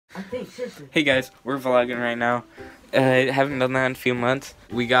Hey guys, we're vlogging right now. Haven't done that in a few months.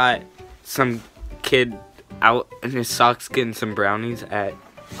 We got some kid out in his socks getting some brownies at,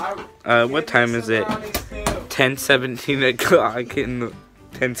 what time is it? 10:17 o'clock in the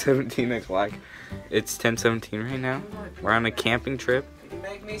 10:17 o'clock. It's 10:17 right now. We're on a camping trip. Can you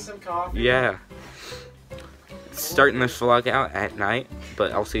make me some coffee? Yeah. Starting this vlog out at night,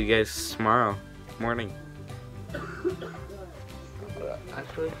 but I'll see you guys tomorrow morning.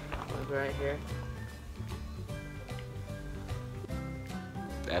 Actually, right here.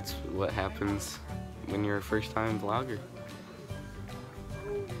 That's what happens when you're a first-time vlogger.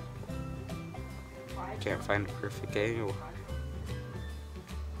 Can't find a perfect angle.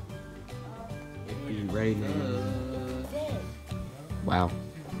 It'd be raining. Wow.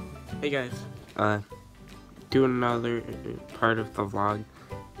 Hey guys, doing another part of the vlog.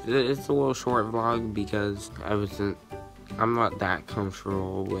 It's a little short vlog because I'm not that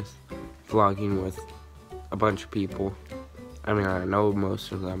comfortable with vlogging with a bunch of people. I mean, I know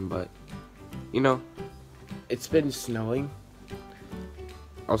most of them, but you know, it's been snowing.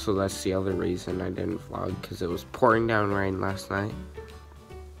 Also, that's the other reason I didn't vlog, because it was pouring down rain last night,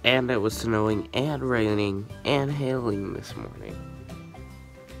 and it was snowing and raining and hailing this morning.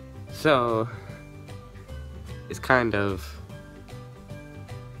 So it's kind of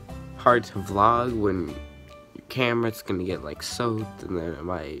hard to vlog when your camera's gonna get like soaked and then it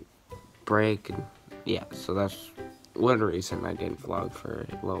might break, and yeah, so that's one reason I didn't vlog for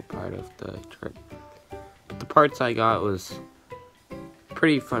a little part of the trip. But the parts I got was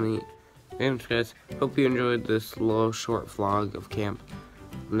pretty funny. Anyways guys, hope you enjoyed this little short vlog of camp.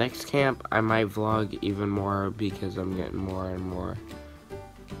 Next camp I might vlog even more because I'm getting more and more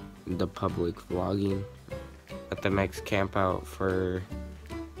into public vlogging at the next camp out for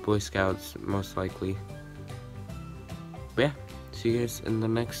Boy Scouts, most likely. But yeah, see you guys in the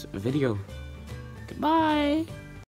next video. Goodbye!